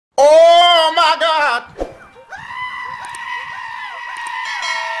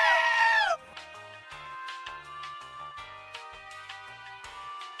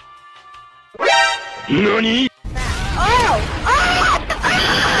NANI?!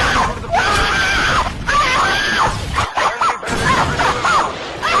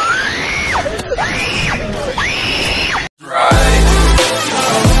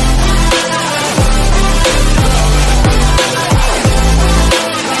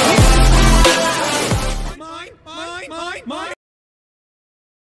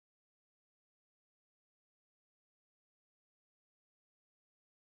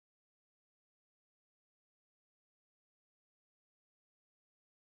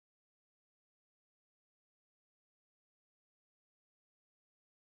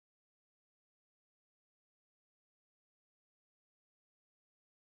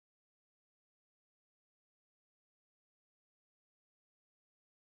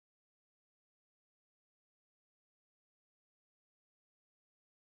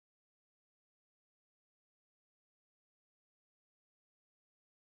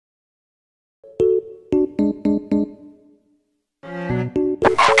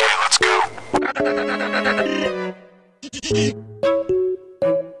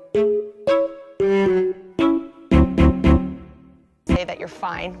 Say that you're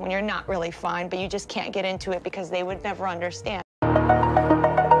fine when you're not really fine, but you just can't get into it because they would never understand.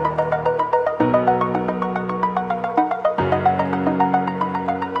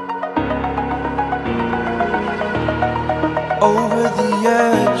 Over the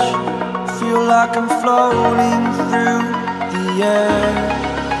edge, feel like I'm floating through the air.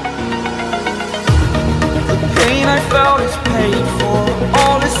 The pain I felt is paid for,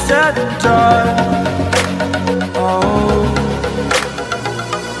 all is said and done. Oh,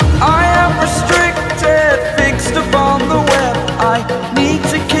 I am restricted, fixed upon the web. I need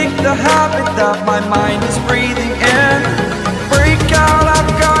to kick the habit that my mind is breathing